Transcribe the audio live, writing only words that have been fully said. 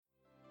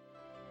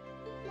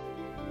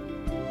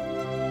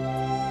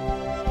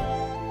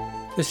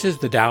This is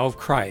the Tao of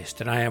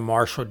Christ, and I am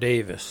Marshall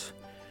Davis.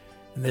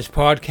 In this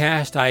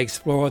podcast, I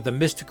explore the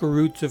mystical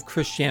roots of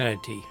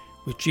Christianity,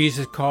 which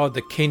Jesus called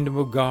the Kingdom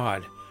of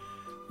God,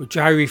 which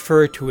I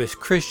refer to as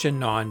Christian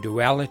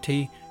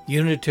non-duality,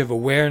 unitive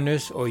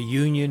awareness, or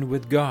union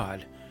with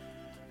God.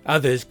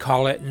 Others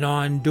call it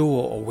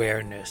non-dual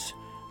awareness,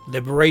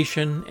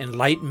 liberation,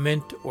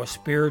 enlightenment, or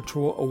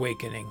spiritual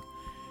awakening.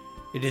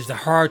 It is the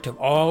heart of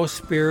all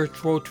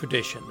spiritual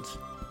traditions.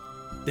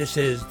 This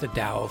is the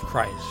Tao of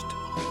Christ.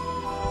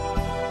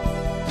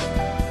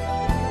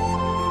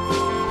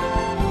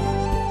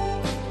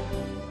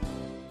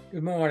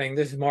 Good morning,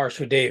 this is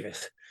Marshall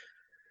Davis.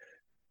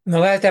 In the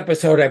last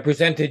episode, I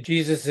presented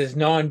Jesus'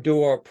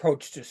 non-dual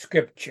approach to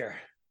Scripture.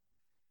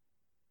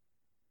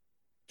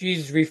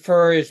 Jesus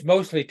refers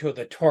mostly to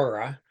the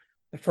Torah,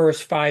 the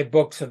first 5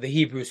 books of the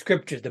Hebrew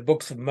Scriptures, the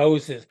books of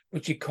Moses,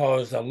 which he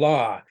calls the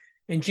law.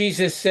 And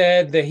Jesus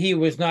said that he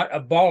was not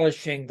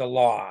abolishing the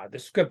law, the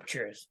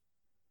Scriptures,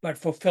 but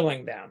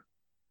fulfilling them.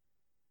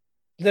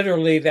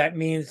 Literally, that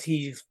means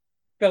he's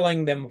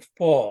filling them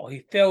full. He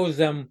fills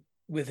them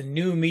with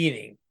new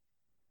meaning.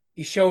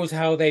 He shows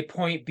how they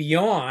point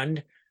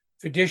beyond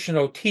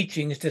traditional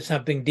teachings to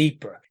something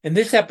deeper. In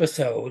this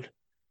episode,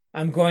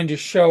 I'm going to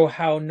show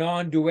how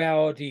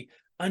non-duality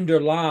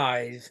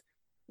underlies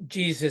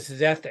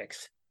Jesus'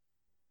 ethics.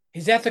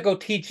 His ethical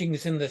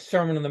teachings in the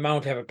Sermon on the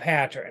Mount have a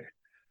pattern.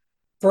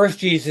 First,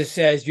 Jesus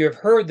says, "You have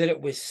heard that it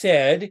was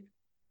said,"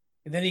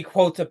 and then he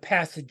quotes a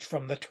passage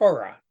from the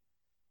Torah.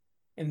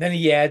 And then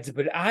he adds,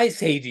 "But I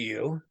say to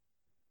you,"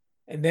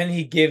 and then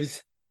he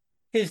gives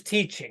his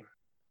teaching.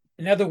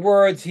 In other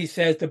words, he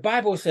says, the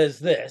Bible says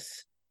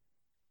this,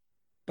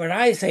 but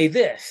I say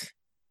this.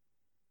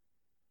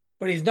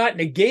 But he's not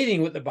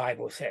negating what the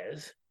Bible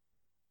says.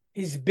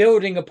 He's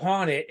building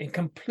upon it and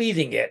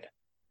completing it,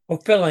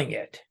 fulfilling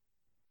it.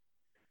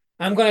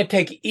 I'm going to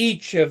take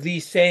each of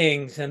these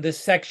sayings in this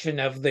section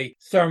of the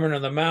Sermon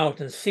on the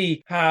Mount and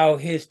see how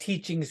his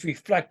teachings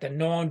reflect a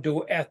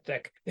non-dual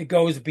ethic that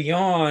goes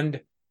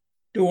beyond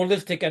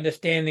dualistic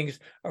understandings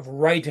of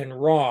right and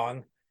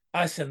wrong,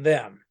 us and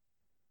them.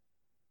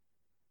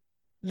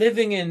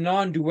 Living in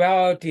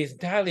non-duality is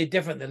entirely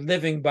different than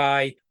living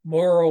by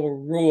moral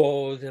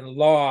rules and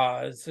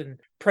laws and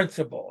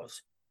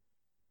principles.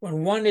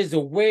 When one is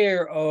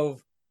aware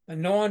of a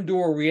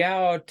non-dual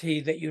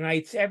reality that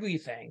unites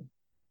everything,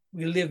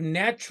 we live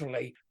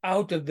naturally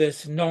out of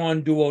this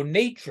non-dual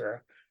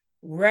nature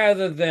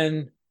rather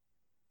than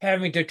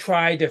having to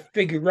try to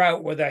figure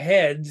out with our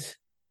heads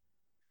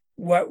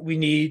what we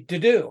need to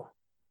do.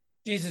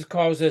 Jesus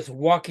calls us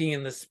walking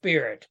in the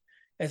Spirit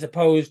as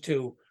opposed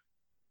to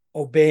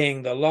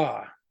obeying the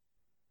law.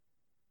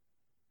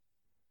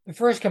 The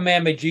first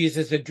commandment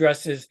Jesus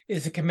addresses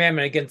is the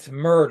commandment against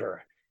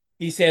murder.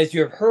 He says,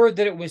 "You have heard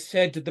that it was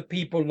said to the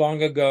people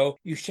long ago,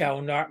 'You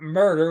shall not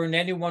murder, and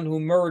anyone who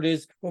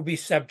murders will be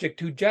subject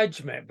to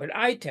judgment.' But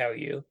I tell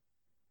you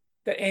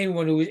that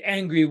anyone who is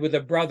angry with a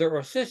brother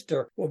or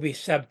sister will be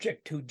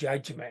subject to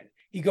judgment."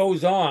 He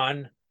goes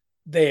on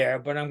there,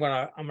 but I'm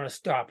gonna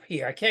stop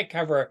here. I can't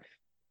cover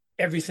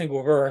every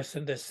single verse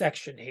in this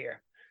section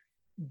here,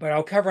 but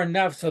I'll cover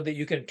enough so that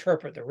you can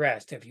interpret the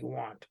rest if you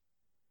want.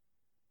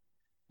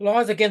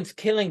 Laws against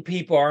killing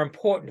people are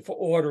important for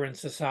order in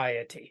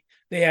society.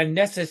 They are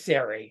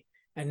necessary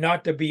and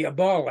not to be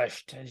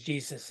abolished, as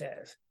Jesus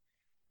says,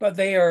 but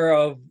they are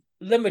of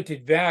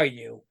limited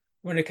value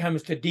when it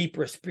comes to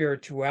deeper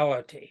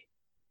spirituality.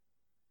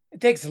 It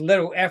takes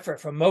little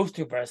effort for most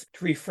of us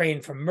to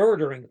refrain from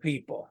murdering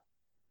people.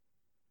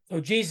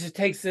 So Jesus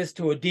takes this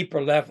to a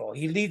deeper level.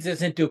 He leads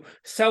us into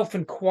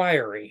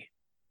self-inquiry.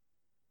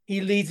 He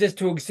leads us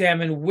to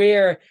examine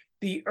where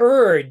the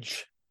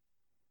urge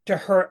to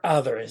hurt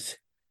others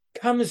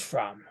comes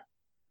from.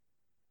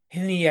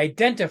 And he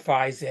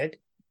identifies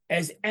it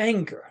as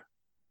anger.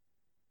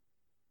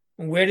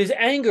 And where does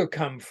anger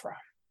come from?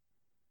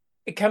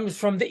 It comes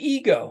from the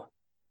ego.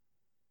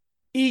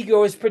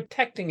 Ego is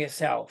protecting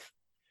itself.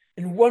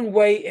 And one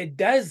way it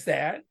does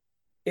that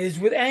is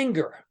with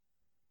anger.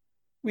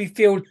 We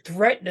feel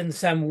threatened in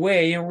some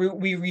way and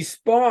we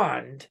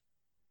respond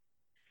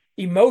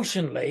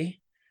emotionally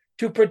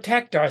to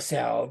protect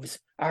ourselves,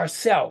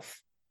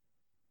 ourself.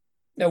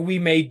 Now, we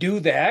may do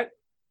that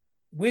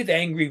with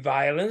angry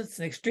violence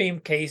in extreme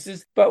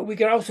cases, but we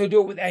can also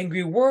do it with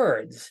angry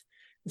words.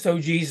 So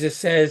Jesus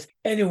says,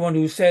 anyone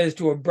who says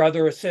to a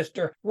brother or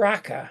sister,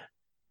 "Raka,"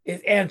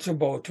 is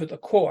answerable to the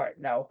court.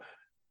 Now,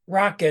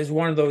 Raka is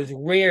one of those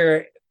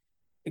rare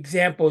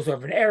examples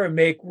of an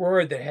Aramaic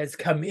word that has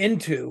come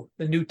into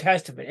the New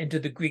Testament, into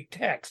the Greek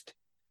text.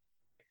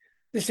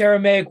 This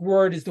Aramaic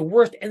word is the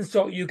worst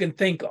insult you can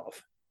think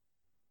of.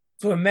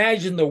 So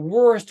imagine the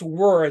worst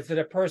words that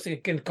a person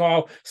can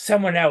call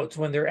someone else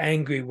when they're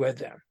angry with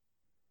them.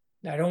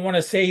 Now, I don't want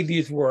to say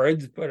these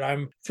words, but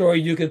I'm sure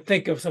you can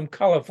think of some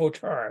colorful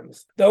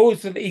terms.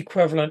 Those are the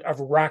equivalent of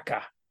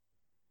raka.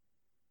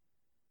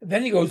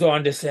 Then he goes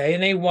on to say,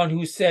 and anyone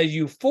who says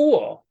 "you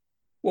fool"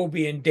 will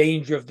be in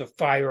danger of the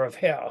fire of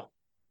hell.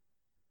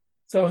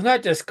 So it's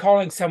not just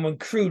calling someone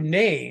crude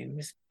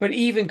names, but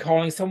even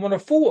calling someone a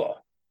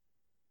fool.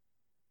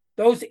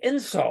 Those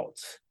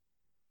insults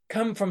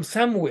come from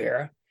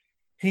somewhere.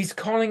 He's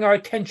calling our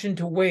attention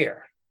to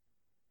where?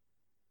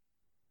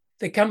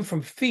 They come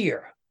from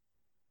fear.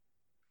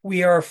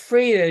 We are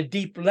afraid at a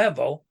deep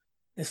level,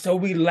 and so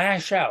we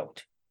lash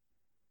out.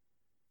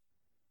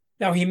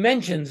 Now, he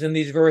mentions in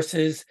these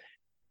verses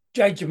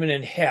judgment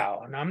and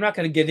hell. And I'm not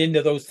going to get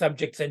into those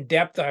subjects in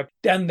depth. I've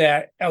done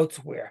that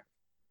elsewhere.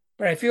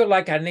 But I feel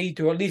like I need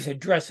to at least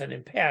address it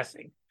in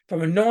passing.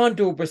 From a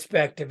non-dual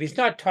perspective, he's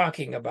not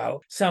talking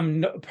about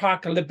some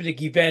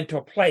apocalyptic event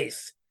or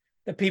place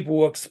that people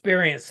will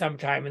experience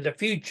sometime in the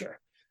future.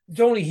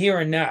 It's only here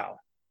and now.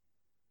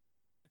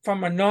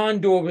 From a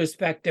non-dual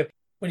perspective,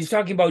 when he's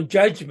talking about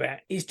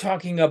judgment, he's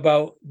talking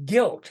about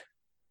guilt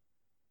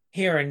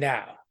here and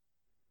now.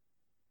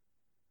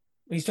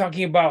 When he's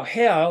talking about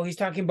hell, he's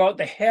talking about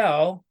the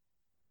hell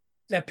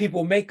that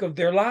people make of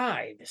their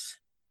lives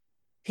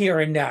here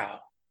and now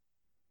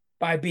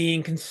by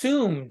being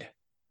consumed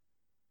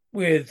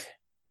with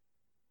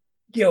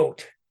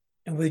guilt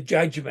and with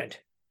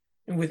judgment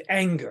and with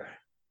anger.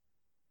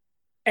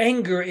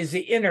 Anger is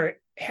the inner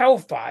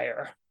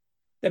hellfire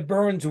that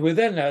burns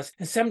within us,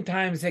 and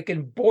sometimes it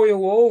can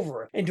boil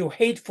over into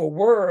hateful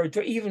words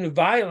or even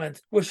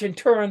violence, which in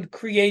turn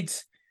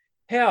creates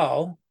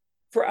hell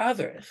for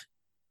others.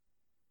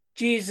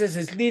 Jesus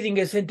is leading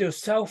us into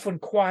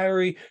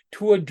self-inquiry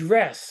to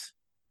address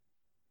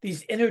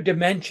these inner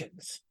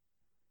dimensions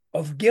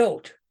of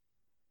guilt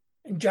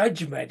and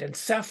judgment and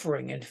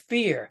suffering and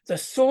fear. The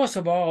source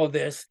of all of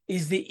this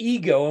is the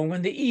ego, and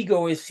when the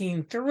ego is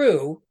seen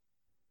through,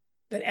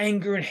 then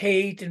anger and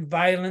hate and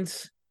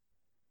violence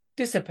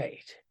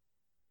dissipate.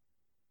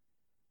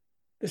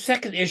 The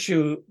second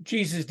issue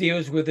Jesus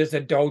deals with is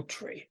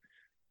adultery.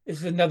 This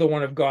is another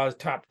one of God's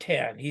top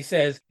 10. He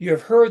says, "You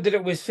have heard that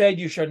it was said,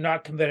 you shall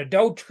not commit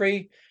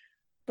adultery.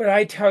 But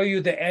I tell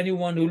you that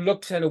anyone who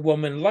looks at a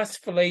woman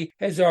lustfully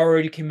has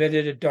already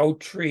committed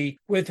adultery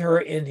with her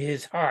in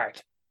his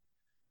heart."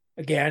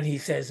 Again, he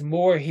says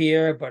more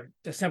here, but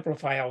to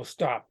simplify, I'll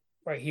stop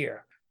right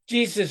here.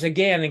 Jesus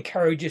again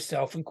encourages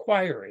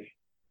self-inquiry.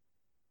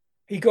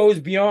 He goes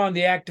beyond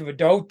the act of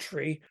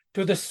adultery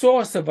to the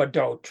source of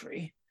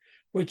adultery,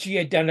 which he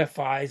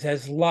identifies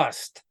as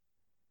lust.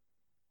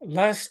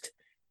 Lust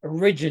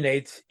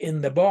originates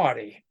in the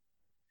body,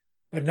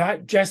 but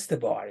not just the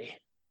body.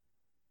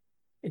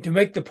 And to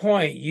make the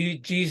point,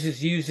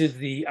 Jesus uses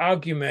the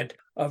argument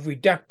of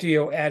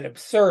reductio ad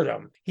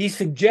absurdum. He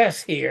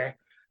suggests here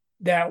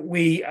that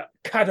we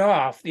cut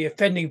off the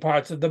offending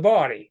parts of the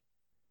body,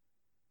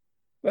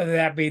 whether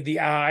that be the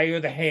eye or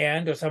the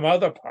hand or some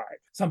other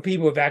part. Some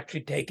people have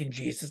actually taken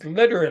Jesus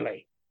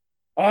literally.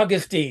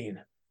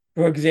 Augustine,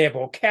 for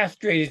example,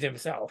 castrated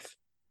himself.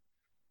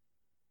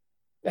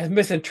 That's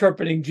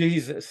misinterpreting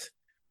Jesus.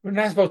 We're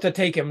not supposed to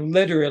take him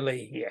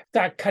literally here.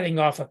 Start cutting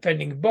off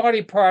offending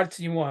body parts,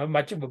 and you won't have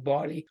much of a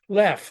body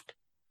left.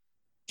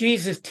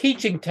 Jesus'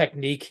 teaching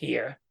technique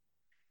here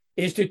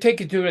is to take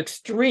it to an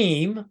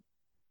extreme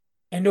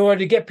in order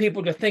to get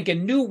people to think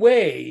in new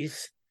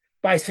ways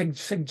by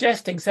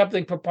suggesting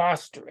something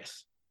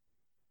preposterous.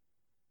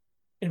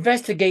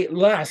 Investigate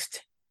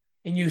lust,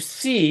 and you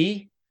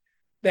see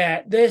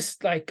that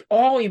this, like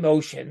all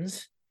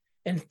emotions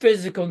and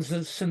physical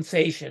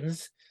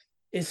sensations,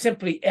 is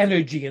simply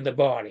energy in the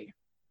body.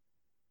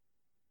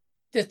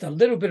 Just a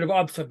little bit of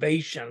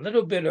observation, a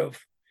little bit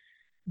of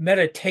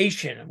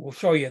meditation will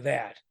show you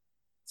that.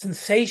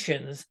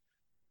 Sensations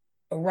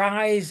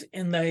arise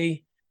and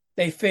they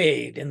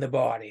fade in the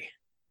body.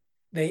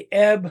 They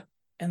ebb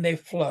and they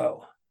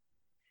flow.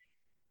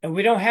 And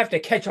we don't have to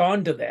catch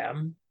on to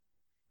them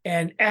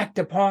and act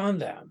upon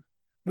them.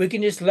 We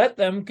can just let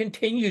them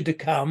continue to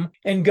come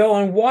and go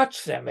and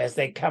watch them as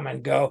they come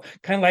and go,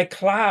 kind of like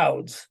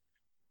clouds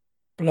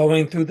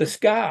blowing through the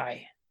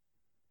sky.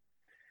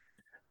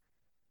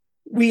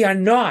 We are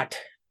not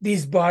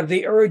these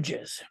bodily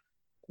urges.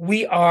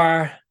 We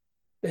are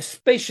the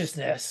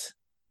spaciousness,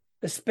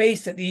 the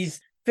space that these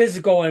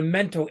physical and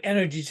mental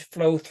energies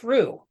flow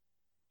through.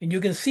 And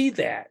you can see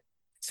that,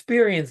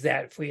 experience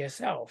that for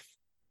yourself.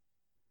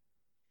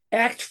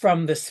 Act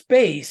from the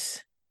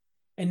space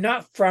and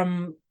not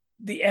from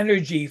the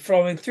energy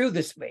flowing through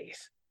the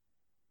space.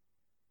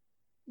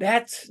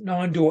 That's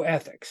non-dual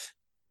ethics.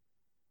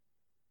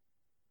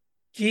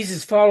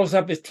 Jesus follows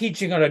up his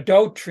teaching on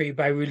adultery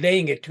by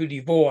relating it to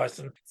divorce,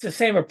 and it's the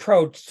same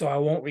approach, so I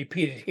won't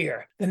repeat it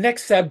here. The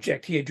next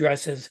subject he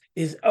addresses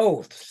is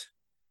oaths.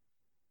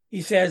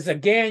 He says,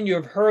 "Again, you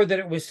have heard that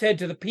it was said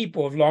to the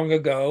people of long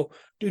ago,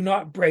 do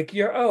not break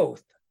your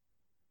oath,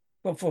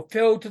 but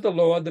fulfill to the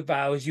Lord the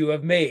vows you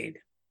have made.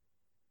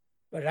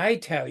 But I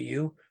tell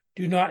you,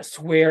 do not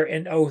swear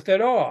an oath at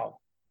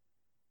all.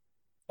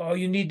 All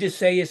you need to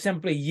say is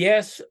simply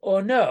yes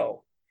or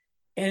no.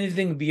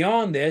 Anything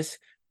beyond this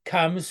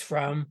comes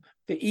from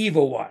the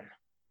evil one."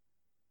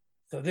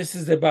 So this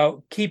is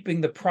about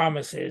keeping the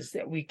promises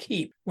that we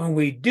keep. When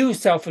we do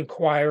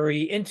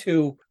self-inquiry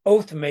into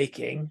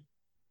oath-making,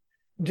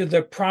 to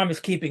the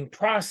promise-keeping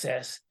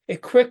process,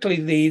 it quickly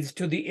leads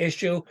to the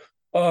issue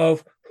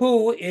of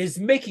who is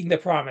making the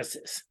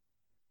promises.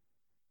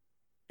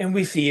 And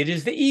we see it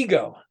as the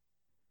ego.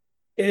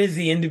 It is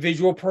the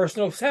individual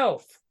personal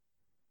self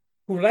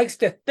who likes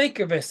to think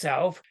of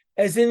itself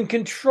as in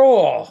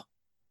control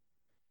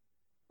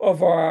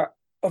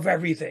of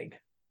everything.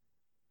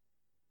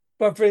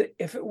 But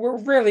if it were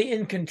really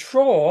in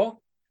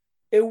control,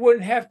 it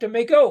wouldn't have to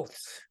make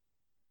oaths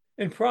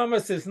and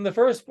promises in the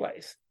first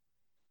place.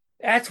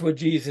 That's what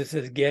Jesus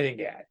is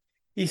getting at.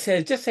 He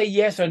says, just say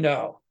yes or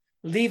no.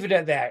 Leave it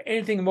at that.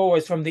 Anything more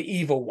is from the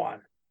evil one.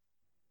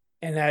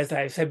 And as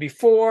I said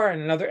before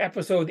in another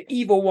episode, the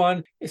evil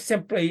one is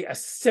simply a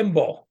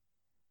symbol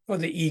for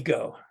the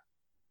ego.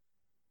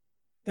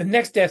 The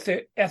next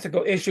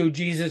ethical issue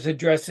Jesus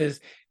addresses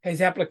has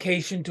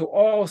application to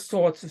all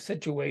sorts of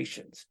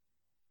situations.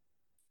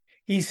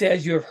 He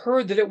says, you have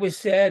heard that it was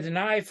said, an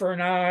eye for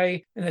an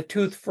eye and a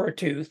tooth for a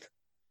tooth.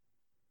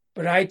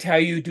 But I tell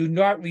you, do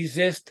not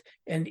resist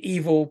an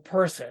evil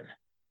person.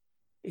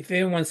 If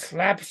anyone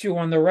slaps you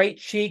on the right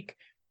cheek,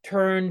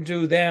 turn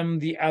to them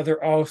the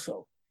other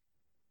also.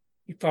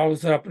 He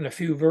follows up in a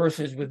few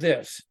verses with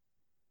this.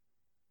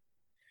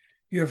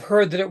 You have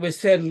heard that it was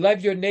said,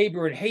 love your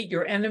neighbor and hate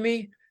your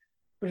enemy.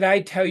 But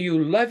I tell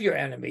you, love your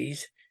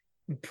enemies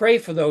and pray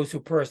for those who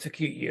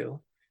persecute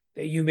you,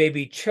 that you may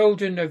be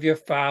children of your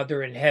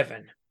Father in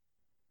heaven.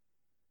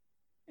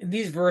 In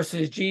these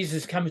verses,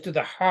 Jesus comes to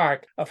the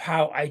heart of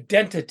how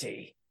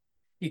identity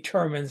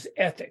determines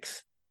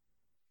ethics.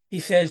 He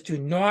says, do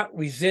not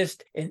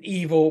resist an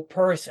evil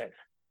person,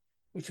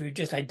 which we've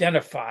just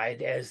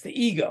identified as the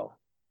ego.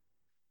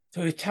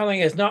 So he's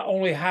telling us not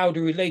only how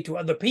to relate to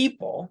other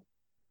people,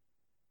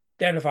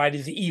 identified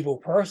as the evil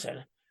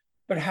person,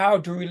 but how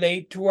to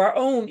relate to our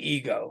own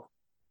ego,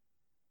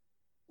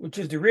 which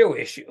is the real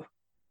issue.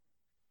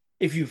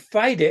 If you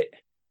fight it,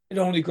 it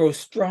only grows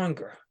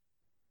stronger.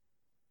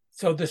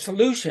 So the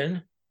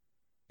solution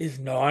is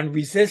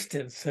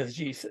non-resistance, says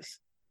Jesus.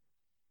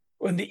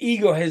 When the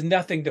ego has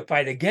nothing to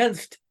fight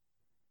against,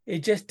 it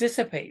just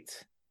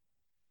dissipates.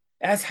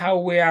 That's how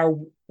we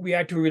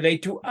are to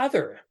relate to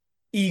other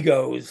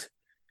egos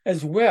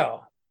as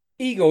well.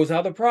 Egos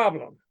are the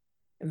problem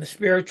in the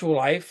spiritual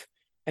life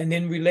and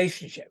in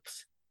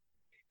relationships.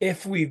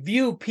 If we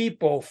view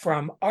people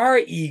from our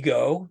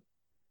ego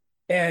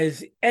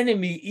as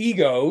enemy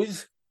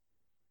egos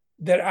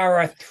that are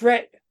a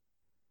threat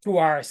to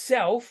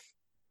ourself,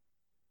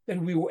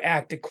 then we will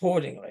act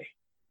accordingly.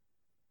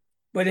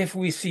 But if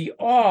we see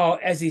all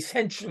as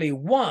essentially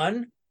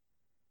one,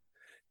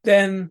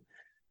 then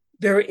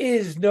there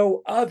is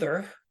no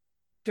other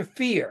to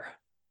fear.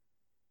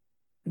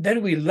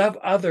 Then we love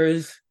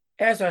others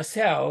as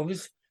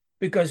ourselves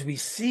because we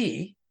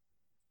see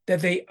that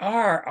they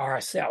are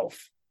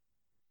ourself.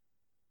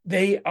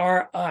 They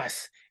are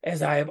us.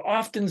 As I have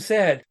often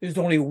said, there's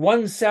only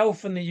one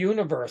self in the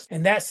universe,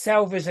 and that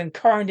self is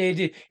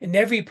incarnated in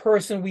every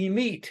person we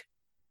meet,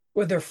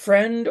 whether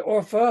friend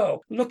or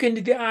foe. Look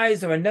into the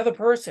eyes of another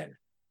person,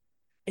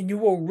 and you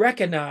will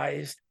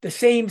recognize the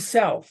same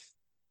self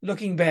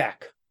looking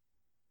back.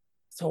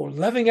 So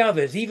loving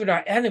others, even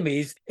our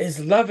enemies,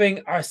 is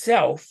loving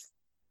ourself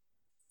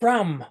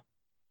from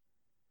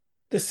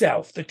the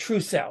self, the true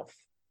self.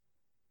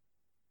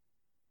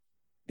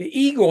 The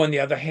ego, on the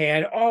other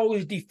hand,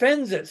 always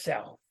defends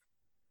itself.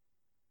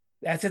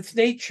 That's its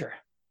nature.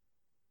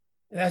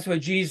 And that's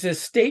what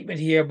Jesus' statement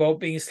here about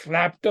being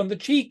slapped on the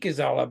cheek is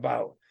all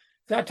about.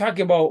 It's not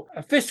talking about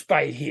a fist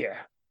fight here.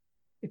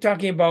 You're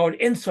talking about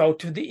insult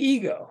to the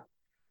ego.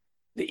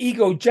 The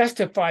ego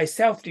justifies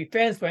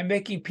self-defense by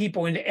making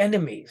people into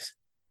enemies.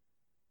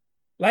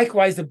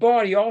 Likewise, the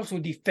body also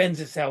defends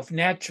itself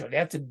naturally.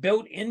 That's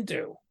built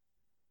into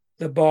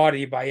the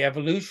body by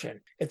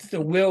evolution. It's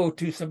the will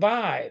to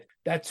survive.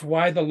 That's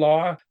why the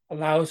law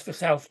allows for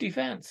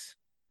self-defense.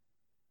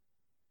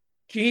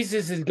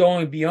 Jesus is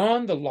going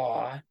beyond the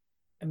law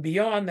and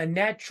beyond the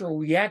natural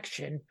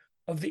reaction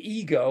of the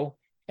ego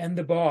and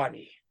the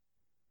body.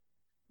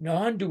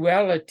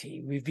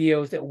 Non-duality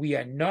reveals that we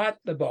are not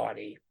the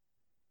body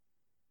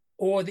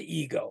or the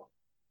ego.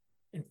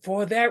 And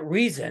for that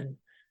reason,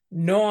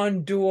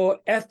 non-dual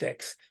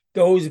ethics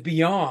goes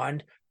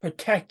beyond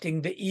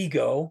protecting the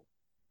ego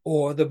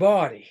or the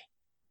body.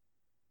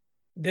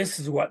 This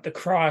is what the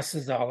cross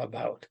is all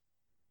about.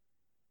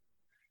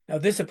 Now,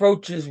 this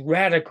approach is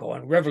radical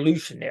and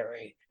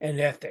revolutionary in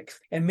ethics.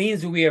 It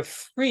means we are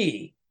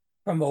free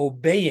from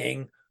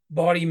obeying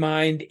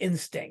body-mind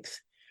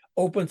instincts,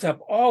 opens up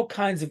all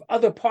kinds of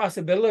other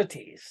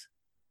possibilities.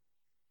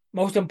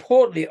 Most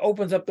importantly, it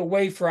opens up the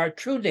way for our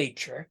true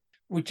nature,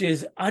 which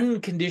is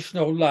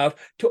unconditional love,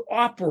 to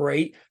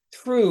operate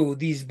through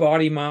these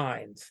body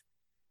minds.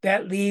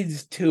 That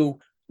leads to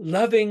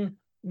loving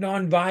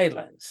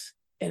nonviolence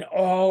in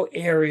all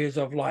areas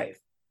of life.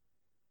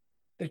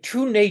 The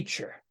true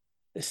nature,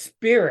 the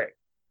spirit,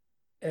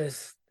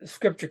 as the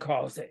scripture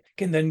calls it,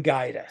 can then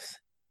guide us.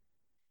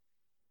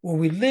 When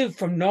we live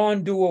from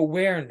non-dual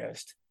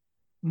awareness,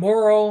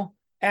 moral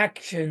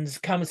actions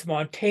come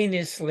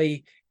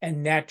spontaneously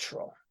and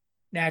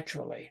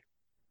naturally.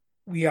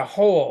 We are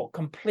whole,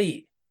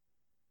 complete.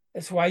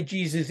 That's why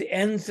Jesus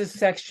ends this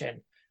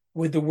section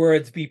with the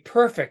words, "Be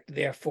perfect,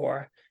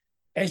 therefore,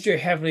 as your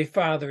heavenly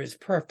Father is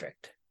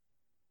perfect."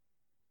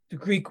 The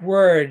Greek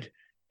word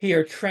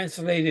here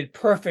translated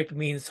perfect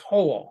means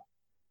whole,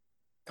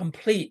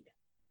 complete,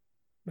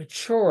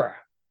 mature,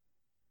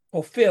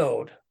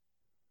 fulfilled,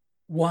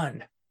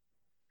 one.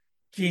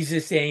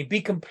 Jesus saying,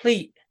 be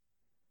complete,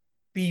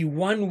 be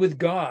one with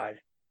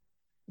God.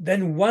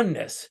 Then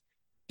oneness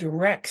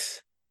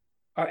directs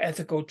our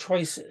ethical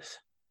choices.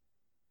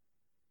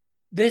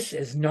 This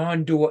is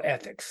non-dual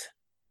ethics.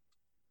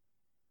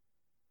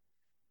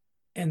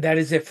 And that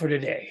is it for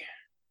today.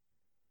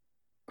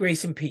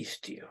 Grace and peace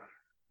to you.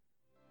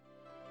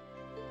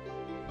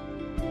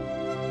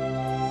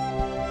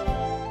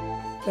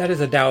 That is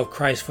the Tao of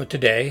Christ for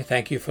today.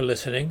 Thank you for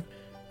listening.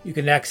 You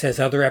can access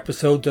other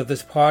episodes of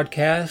this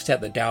podcast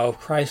at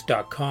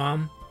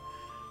thedaoofchrist.com.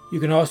 You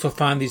can also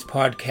find these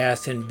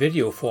podcasts in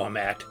video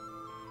format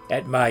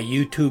at my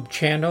YouTube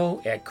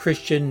channel at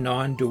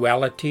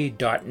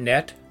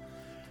christiannonduality.net.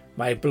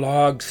 My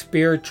blog,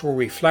 Spiritual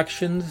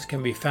Reflections,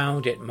 can be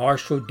found at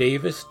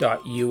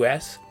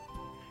marshalldavis.us.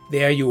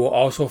 There you will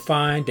also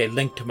find a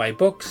link to my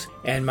books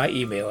and my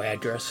email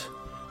address.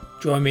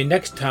 Join me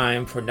next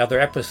time for another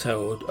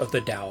episode of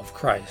the Tao of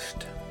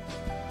Christ.